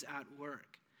reversal is at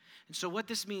work. And so what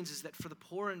this means is that for the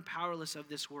poor and powerless of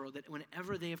this world, that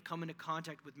whenever they have come into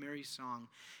contact with Mary's song,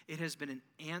 it has been an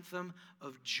anthem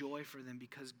of joy for them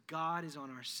because God is on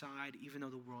our side, even though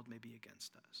the world may be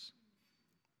against us.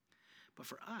 But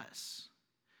for us,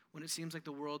 when it seems like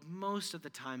the world most of the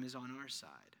time is on our side,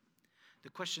 the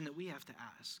question that we have to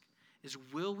ask is,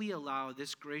 will we allow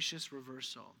this gracious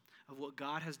reversal of what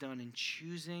God has done in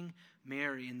choosing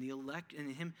Mary and the elect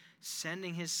and him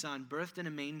sending his son, birthed in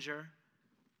a manger,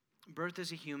 birthed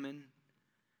as a human,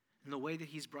 and the way that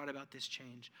he's brought about this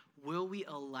change, will we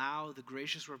allow the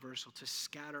gracious reversal to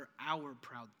scatter our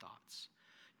proud thoughts,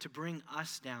 to bring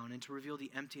us down and to reveal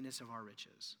the emptiness of our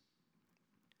riches?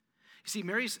 You see,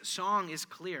 Mary's song is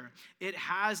clear. It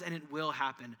has and it will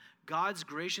happen. God's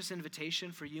gracious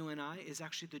invitation for you and I is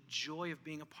actually the joy of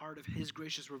being a part of his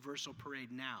gracious reversal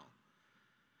parade now,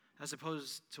 as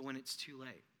opposed to when it's too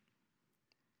late.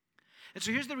 And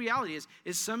so here's the reality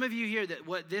is some of you here that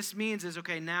what this means is,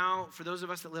 okay, now for those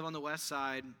of us that live on the west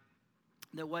side,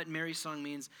 that what Mary's song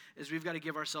means is we've got to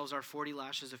give ourselves our 40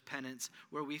 lashes of penance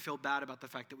where we feel bad about the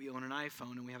fact that we own an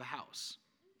iPhone and we have a house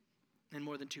and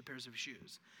more than 2 pairs of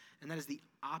shoes. And that is the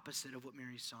opposite of what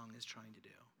Mary's song is trying to do.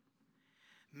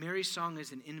 Mary's song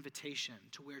is an invitation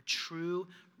to where true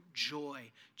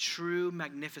joy, true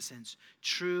magnificence,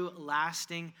 true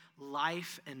lasting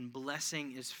life and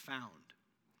blessing is found.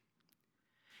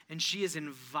 And she is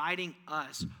inviting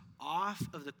us off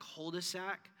of the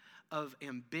cul-de-sac of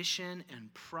ambition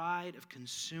and pride, of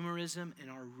consumerism and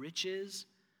our riches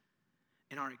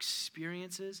and our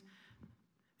experiences,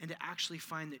 and to actually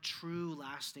find that true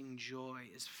lasting joy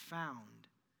is found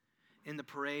in the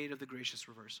parade of the gracious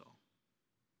reversal.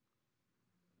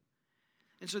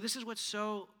 And so this is what's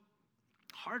so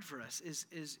hard for us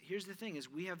is here's the thing,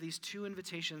 is we have these two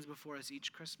invitations before us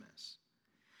each Christmas.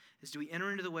 Is do we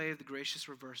enter into the way of the gracious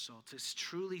reversal to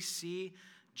truly see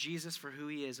Jesus for who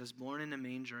he is as born in a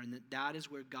manger, and that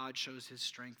is where God shows his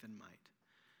strength and might,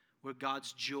 where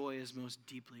God's joy is most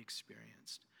deeply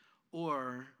experienced,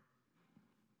 or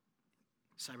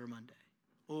Cyber Monday,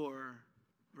 or,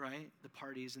 right, the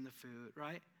parties and the food,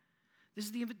 right?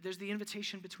 There's the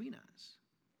invitation between us.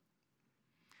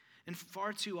 And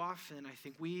far too often, I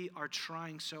think we are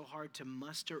trying so hard to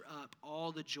muster up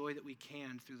all the joy that we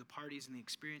can through the parties and the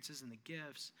experiences and the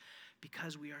gifts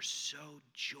because we are so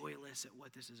joyless at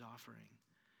what this is offering.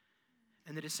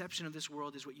 And the deception of this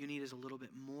world is what you need is a little bit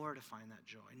more to find that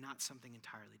joy, not something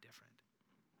entirely different.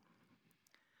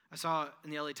 I saw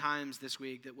in the LA Times this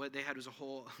week that what they had was a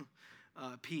whole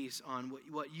piece on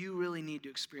what you really need to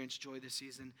experience joy this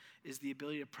season is the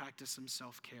ability to practice some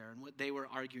self-care. And what they were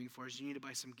arguing for is you need to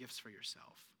buy some gifts for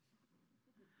yourself.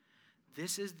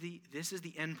 This is the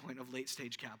end point of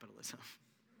late-stage capitalism.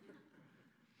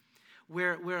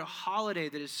 Where a holiday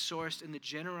that is sourced in the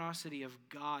generosity of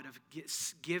God, of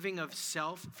giving of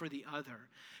self for the other,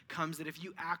 comes that if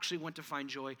you actually want to find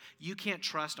joy, you can't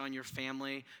trust on your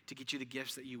family to get you the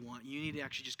gifts that you want. You need to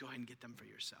actually just go ahead and get them for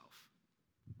yourself.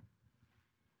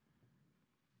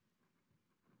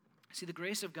 See, the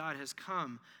grace of God has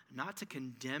come not to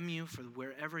condemn you for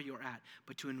wherever you're at,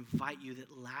 but to invite you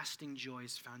that lasting joy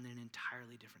is found in an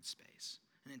entirely different space,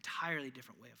 an entirely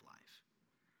different way of life.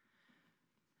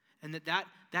 And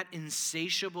that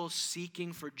insatiable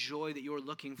seeking for joy that you're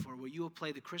looking for, where you will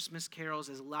play the Christmas carols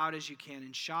as loud as you can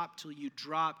and shop till you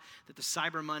drop, that the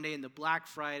Cyber Monday and the Black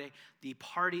Friday, the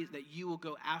party, that you will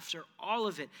go after all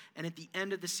of it. And at the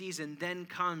end of the season, then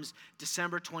comes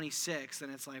December 26th,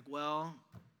 and it's like, well,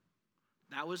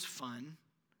 that was fun.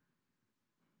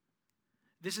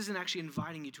 This isn't actually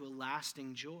inviting you to a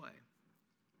lasting joy.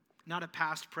 Not a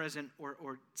past, present,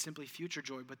 or simply future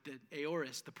joy, but the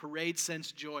aorist, the parade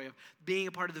sense joy of being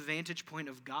a part of the vantage point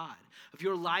of God, of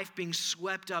your life being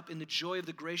swept up in the joy of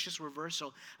the gracious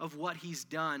reversal of what he's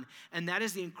done. And that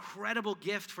is the incredible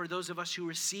gift for those of us who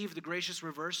receive the gracious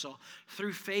reversal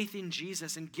through faith in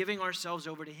Jesus and giving ourselves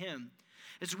over to him.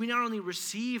 As we not only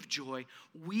receive joy,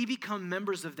 we become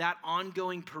members of that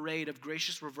ongoing parade of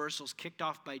gracious reversals kicked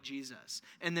off by Jesus,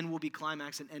 and then will be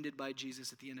climaxed and ended by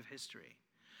Jesus at the end of history.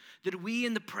 That we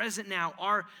in the present now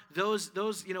are those,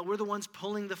 we're the ones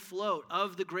pulling the float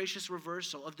of the gracious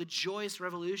reversal, of the joyous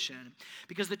revolution.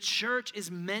 Because the church is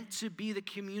meant to be the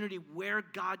community where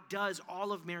God does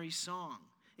all of Mary's song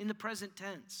in the present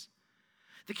tense.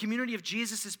 The community of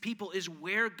Jesus' people is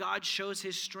where God shows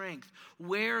his strength,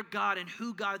 where God and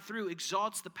who God through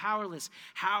exalts the powerless,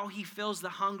 how he fills the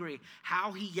hungry,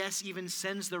 how he, yes, even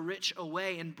sends the rich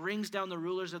away and brings down the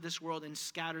rulers of this world and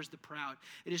scatters the proud.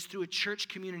 It is through a church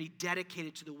community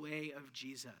dedicated to the way of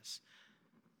Jesus.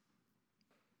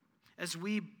 As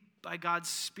we, by God's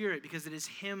Spirit, because it is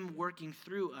him working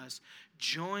through us,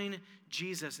 join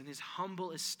Jesus in his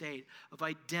humble estate of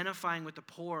identifying with the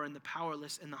poor and the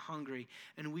powerless and the hungry,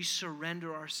 and we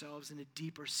surrender ourselves in a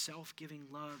deeper self-giving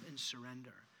love and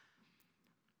surrender.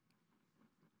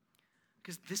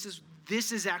 Because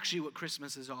this is actually what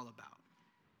Christmas is all about.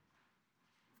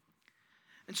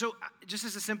 And so, just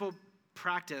as a simple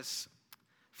practice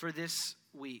for this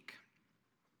week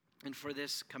and for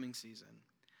this coming season,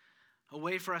 a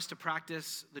way for us to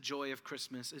practice the joy of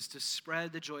Christmas is to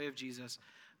spread the joy of Jesus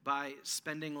by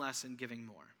spending less and giving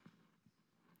more.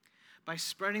 By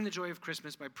spreading the joy of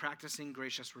Christmas by practicing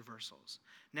gracious reversals.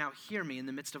 Now, hear me in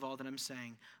the midst of all that I'm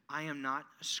saying. I am not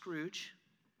a Scrooge.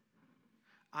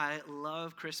 I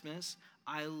love Christmas.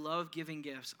 I love giving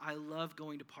gifts. I love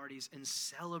going to parties and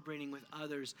celebrating with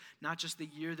others, not just the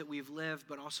year that we've lived,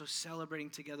 but also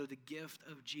celebrating together the gift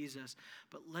of Jesus.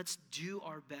 But let's do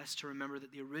our best to remember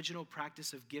that the original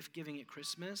practice of gift giving at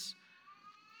Christmas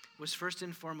was first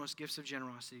and foremost gifts of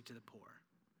generosity to the poor.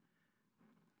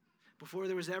 Before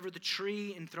there was ever the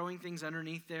tree and throwing things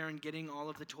underneath there and getting all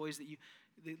of the toys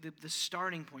that the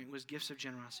starting point was gifts of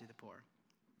generosity to the poor.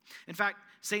 In fact,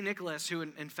 St. Nicholas, who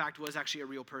in fact was actually a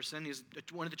real person, he's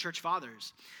one of the church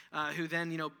fathers, who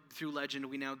then, through legend,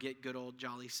 we now get good old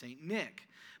jolly St. Nick.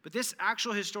 But this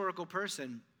actual historical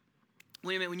person,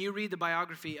 when you read the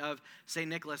biography of St.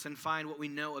 Nicholas and find what we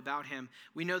know about him,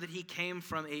 we know that he came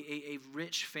from a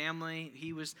rich family.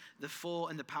 He was the full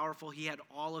and the powerful. He had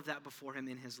all of that before him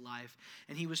in his life.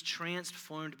 And he was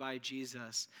transformed by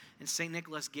Jesus. And St.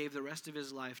 Nicholas gave the rest of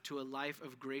his life to a life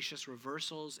of gracious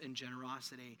reversals and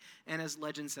generosity. And as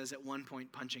legend says, at one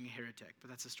point, punching a heretic.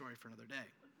 But that's a story for another day.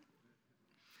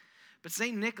 But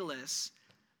St. Nicholas,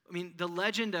 the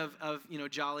legend of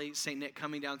jolly St. Nick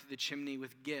coming down through the chimney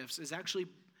with gifts is actually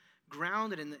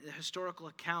grounded in the historical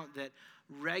account that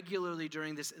regularly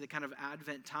during the kind of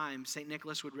Advent time, St.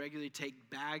 Nicholas would regularly take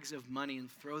bags of money and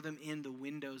throw them in the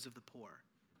windows of the poor.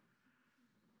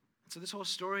 So this whole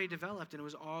story developed, and it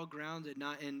was all grounded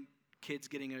not in kids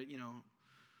getting a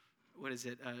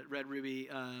red ruby,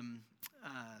 gun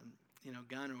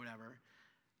or whatever,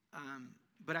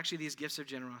 but actually these gifts of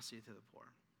generosity to the poor.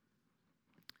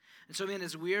 And so,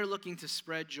 as we're looking to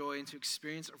spread joy and to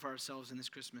experience it for ourselves in this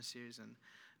Christmas season,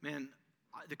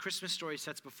 the Christmas story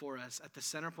sets before us, at the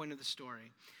center point of the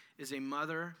story, is a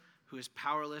mother who is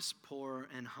powerless, poor,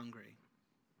 and hungry.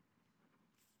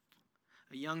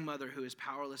 A young mother who is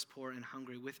powerless, poor, and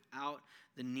hungry without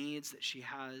the needs that she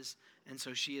has, and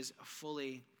so she is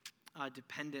fully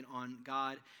dependent on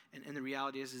God. And the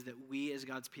reality is that we as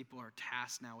God's people are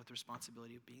tasked now with the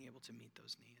responsibility of being able to meet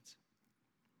those needs.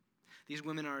 These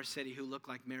women are our city who look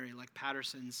like Mary, like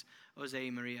Patterson's Jose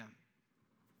Maria.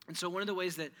 And so one of the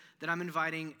ways that I'm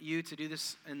inviting you to do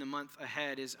this in the month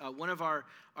ahead is one of our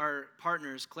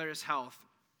partners, Claris Health.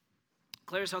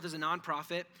 Claris Health is a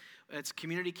nonprofit. It's a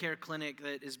community care clinic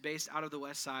that is based out of the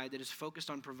West Side that is focused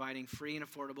on providing free and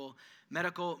affordable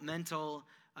medical, mental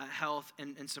health,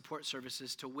 and support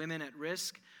services to women at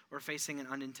risk or facing an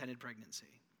unintended pregnancy.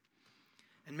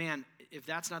 And if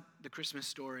that's not the Christmas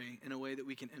story in a way that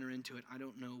we can enter into it, I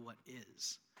don't know what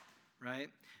is, right?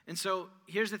 And so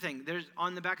here's the thing. There's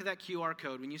on the back of that QR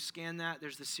code, when you scan that,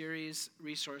 there's the series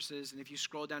resources. And if you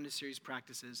scroll down to series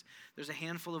practices, there's a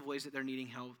handful of ways that they're needing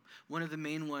help. One of the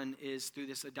main one is through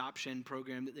this adoption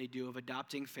program that they do of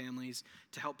adopting families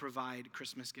to help provide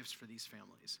Christmas gifts for these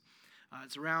families.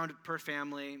 It's around per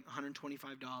family,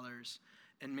 $125.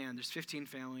 And there's 15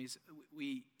 families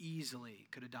we easily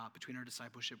could adopt between our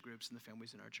discipleship groups and the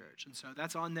families in our church. And so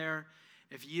that's on there.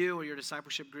 If you or your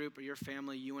discipleship group or your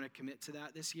family, you want to commit to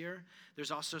that this year, there's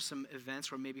also some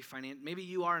events where maybe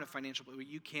you are in a financial place where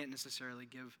you can't necessarily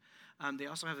give. They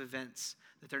also have events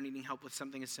that they're needing help with,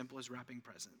 something as simple as wrapping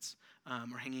presents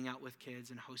or hanging out with kids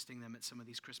and hosting them at some of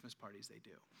these Christmas parties they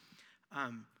do.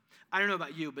 I don't know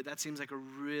about you, but that seems like a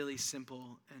really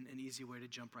simple and easy way to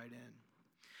jump right in.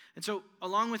 And so,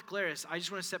 along with Claris, I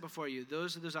just want to set before you,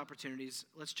 those are those opportunities.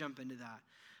 Let's jump into that.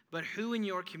 But who in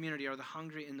your community are the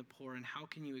hungry and the poor, and how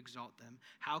can you exalt them?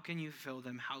 How can you fill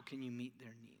them? How can you meet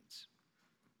their needs?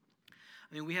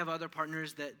 We have other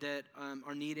partners that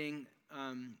are needing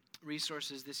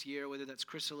resources this year, whether that's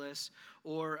Chrysalis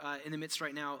or in the midst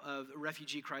right now of a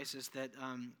refugee crisis that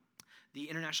the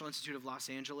International Institute of Los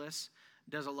Angeles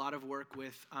does a lot of work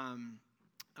with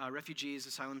refugees,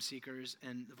 asylum seekers,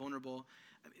 and the vulnerable.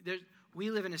 We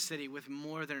live in a city with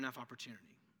more than enough opportunity.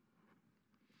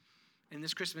 In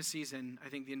this Christmas season, I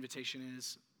think the invitation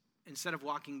is, instead of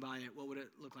walking by it, what would it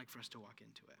look like for us to walk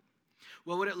into it?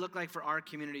 What would it look like for our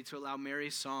community to allow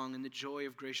Mary's song and the joy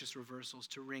of gracious reversals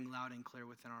to ring loud and clear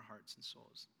within our hearts and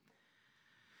souls?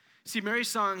 See, Mary's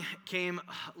song came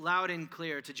loud and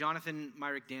clear to Jonathan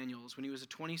Myrick Daniels when he was a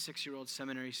 26-year-old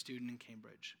seminary student in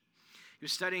Cambridge. He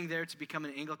was studying there to become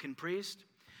an Anglican priest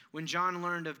when John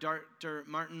learned of Dr.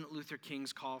 Martin Luther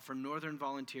King's call for Northern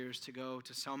volunteers to go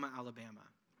to Selma, Alabama.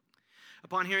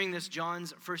 Upon hearing this,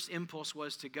 John's first impulse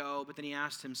was to go, but then he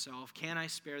asked himself, can I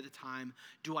spare the time?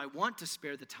 Do I want to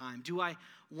spare the time? Do I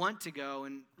want to go?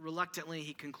 And reluctantly,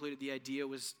 he concluded the idea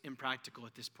was impractical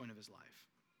at this point of his life.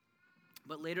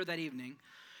 But later that evening,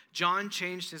 John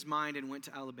changed his mind and went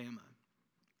to Alabama.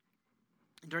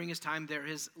 During his time there,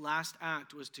 his last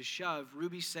act was to shove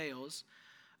Ruby Sales,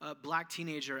 a black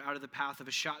teenager, out of the path of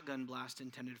a shotgun blast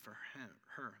intended for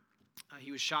her.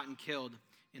 He was shot and killed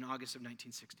in August of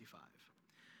 1965.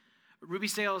 Ruby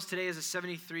Sales today is a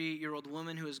 73-year-old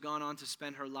woman who has gone on to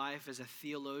spend her life as a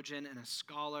theologian and a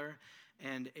scholar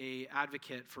and an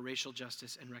advocate for racial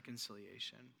justice and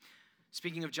reconciliation.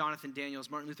 Speaking of Jonathan Daniels,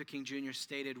 Martin Luther King Jr.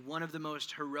 stated, one of the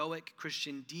most heroic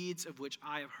Christian deeds of which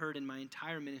I have heard in my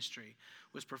entire ministry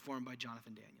was performed by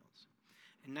Jonathan Daniels.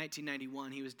 In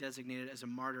 1991, he was designated as a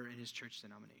martyr in his church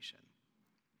denomination.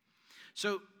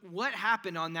 So what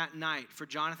happened on that night for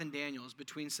Jonathan Daniels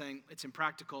between saying, it's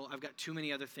impractical, I've got too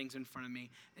many other things in front of me,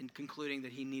 and concluding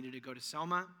that he needed to go to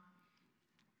Selma?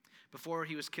 Before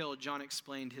he was killed, John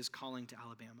explained his calling to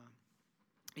Alabama.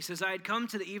 He says, I had come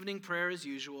to the evening prayer as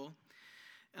usual,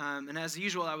 and as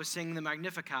usual, I was singing the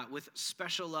Magnificat with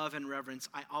special love and reverence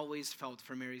I always felt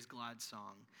for Mary's glad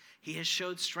song. He has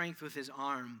showed strength with his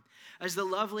arm. As the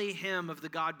lovely hymn of the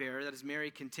God-bearer, that is Mary,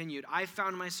 continued, I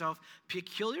found myself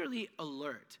peculiarly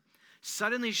alert,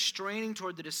 suddenly straining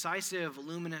toward the decisive,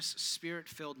 luminous,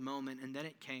 spirit-filled moment, and then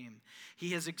it came.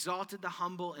 He has exalted the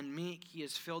humble and meek. He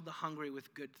has filled the hungry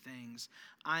with good things.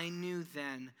 I knew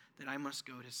then that I must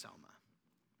go to Selma.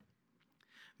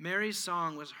 Mary's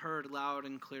song was heard loud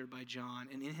and clear by John,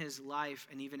 and in his life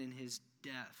and even in his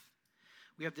death,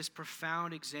 we have this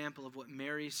profound example of what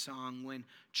Mary's song, when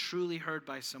truly heard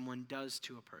by someone, does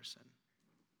to a person.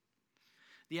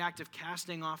 The act of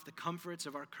casting off the comforts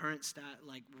of our current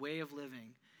way of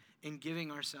living and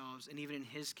giving ourselves, and even in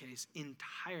his case,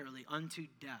 entirely unto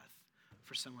death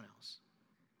for someone else.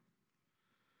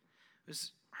 It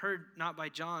was heard not by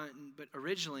John, but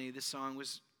originally this song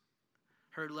was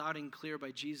heard loud and clear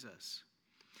by Jesus.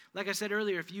 Like I said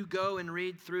earlier, if you go and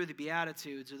read through the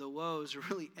Beatitudes or the Woes or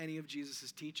really any of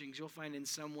Jesus' teachings, you'll find in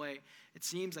some way it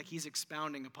seems like he's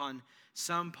expounding upon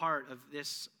some part of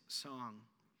this song.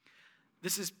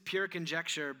 This is pure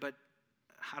conjecture, but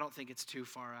I don't think it's too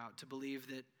far out to believe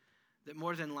that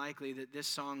more than likely that this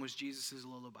song was Jesus'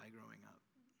 lullaby growing up.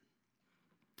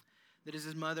 That as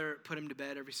his mother put him to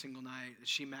bed every single night,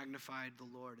 she magnified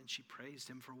the Lord and she praised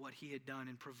him for what he had done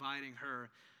in providing her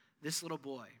this little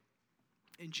boy.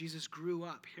 And Jesus grew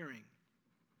up hearing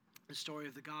the story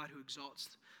of the God who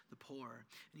exalts the poor,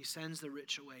 and he sends the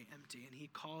rich away empty, and he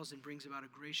calls and brings about a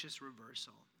gracious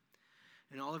reversal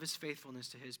in all of his faithfulness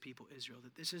to his people Israel,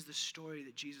 that this is the story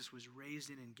that Jesus was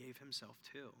raised in and gave himself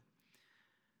to.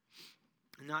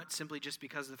 And not simply just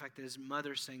because of the fact that his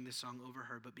mother sang this song over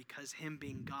her, but because him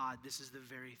being God, this is the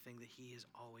very thing that he has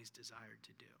always desired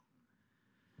to do.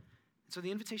 And so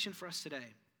the invitation for us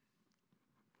today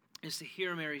is to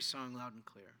hear Mary's song loud and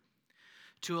clear,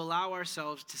 to allow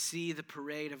ourselves to see the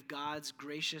parade of God's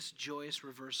gracious, joyous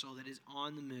reversal that is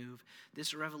on the move.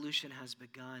 This revolution has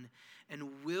begun.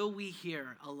 And will we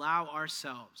here allow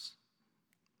ourselves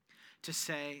to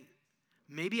say,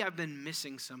 maybe I've been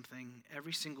missing something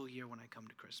every single year when I come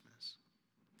to Christmas?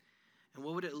 And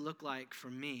what would it look like for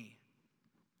me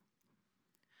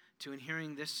to, in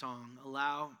hearing this song,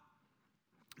 allow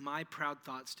my proud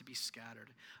thoughts to be scattered,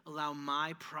 allow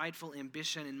my prideful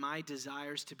ambition and my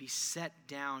desires to be set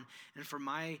down, and for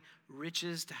my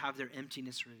riches to have their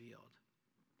emptiness revealed?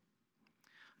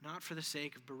 Not for the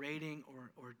sake of berating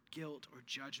or guilt or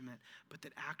judgment, but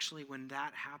that actually when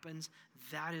that happens,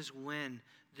 that is when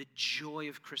the joy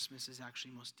of Christmas is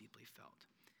actually most deeply felt,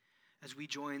 as we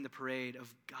join the parade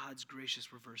of God's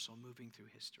gracious reversal moving through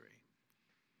history.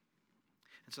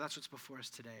 And so that's what's before us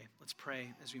today. Let's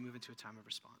pray as we move into a time of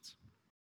response.